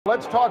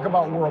Let's talk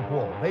about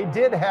Whirlpool. They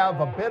did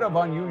have a bit of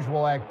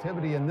unusual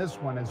activity in this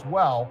one as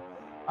well,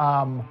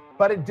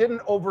 but it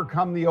didn't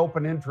overcome the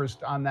open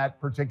interest on that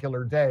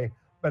particular day.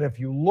 But if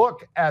you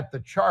look at the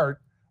chart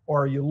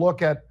or you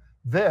look at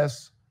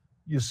this,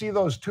 you see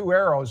those two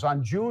arrows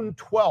on June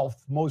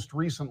 12th, most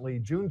recently,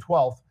 June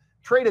 12th,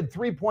 traded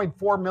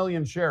 3.4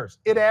 million shares.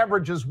 It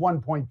averages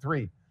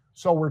 1.3.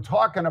 So we're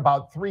talking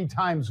about 3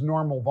 times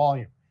normal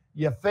volume.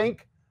 You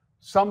think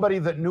somebody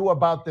that knew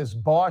about this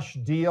Bosch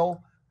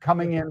deal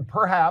coming in,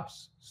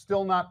 perhaps,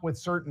 still not with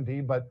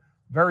certainty, but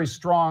very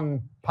strong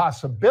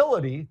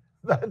possibility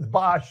that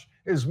Bosch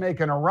is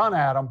making a run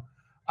at them.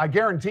 I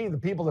guarantee the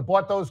people that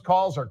bought those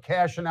calls are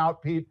cashing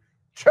out, Pete,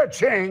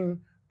 cha-ching,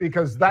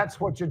 because that's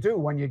what you do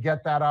when you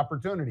get that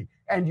opportunity.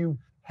 And you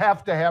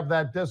have to have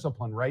that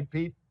discipline, right,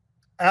 Pete?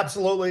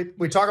 Absolutely.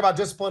 We talk about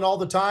discipline all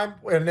the time,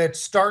 and it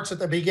starts at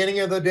the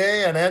beginning of the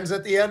day and ends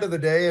at the end of the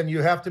day, and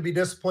you have to be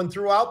disciplined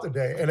throughout the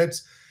day. And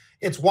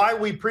it's why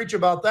we preach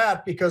about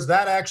that, because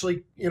that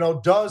actually,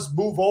 does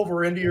move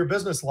over into your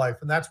business life.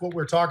 And that's what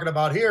we're talking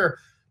about here,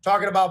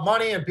 talking about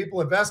money and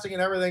people investing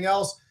and everything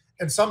else.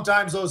 And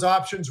sometimes those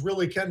options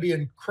really can be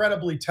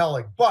incredibly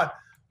telling. But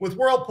with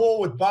Whirlpool,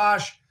 with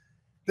Bosch,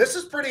 this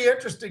is pretty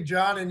interesting,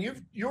 John. And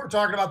you were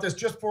talking about this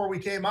just before we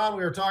came on.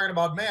 We were talking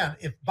about, man,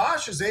 if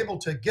Bosch is able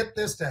to get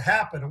this to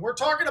happen, and we're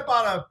talking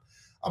about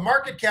a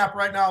market cap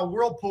right now,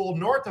 Whirlpool,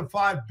 north of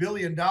 $5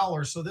 billion.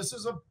 So this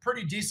is a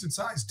pretty decent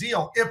sized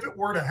deal if it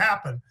were to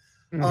happen.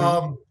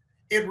 Mm-hmm.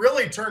 It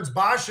really turns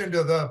Bosch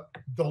into the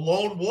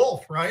lone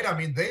wolf, right? I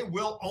mean, they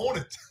will own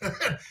it.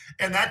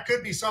 And that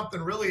could be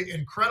something really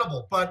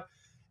incredible. But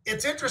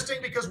it's interesting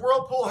because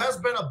Whirlpool has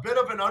been a bit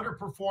of an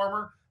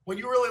underperformer. When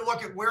you really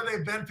look at where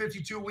they've been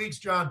 52 weeks,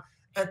 John,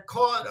 at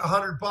call it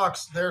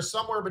 $100, they're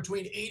somewhere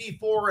between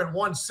 84 and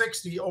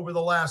 160 over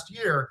the last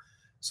year.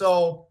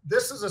 So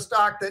this is a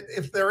stock that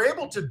if they're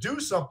able to do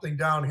something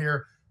down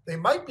here, they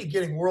might be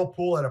getting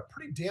Whirlpool at a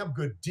pretty damn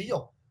good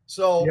deal.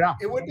 So yeah,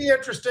 it would be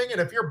interesting.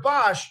 And if you're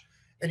Bosch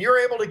and you're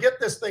able to get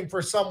this thing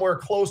for somewhere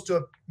close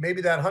to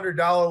maybe that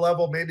 $100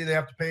 level, maybe they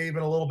have to pay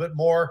even a little bit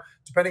more,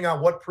 depending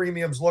on what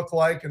premiums look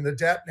like and the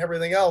debt and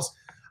everything else.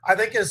 I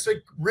think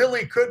it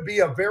really could be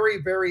a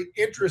very, very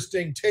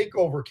interesting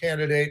takeover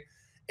candidate.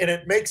 And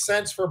it makes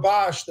sense for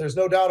Bosch. There's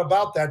no doubt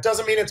about that.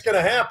 Doesn't mean it's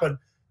going to happen,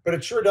 but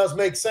it sure does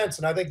make sense.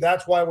 And I think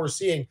that's why we're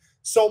seeing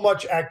so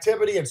much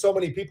activity and so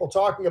many people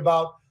talking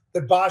about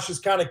that Bosch is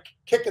kind of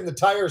kicking the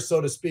tires,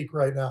 so to speak,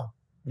 right now.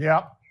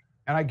 Yeah.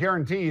 And I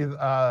guarantee you,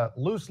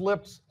 loose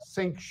lips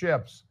sink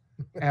ships.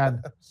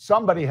 And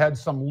somebody had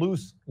some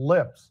loose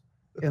lips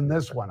in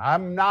this one.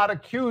 I'm not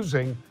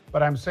accusing,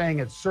 but I'm saying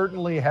it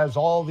certainly has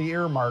all the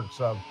earmarks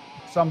of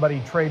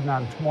somebody trading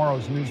on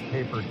tomorrow's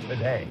newspaper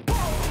today.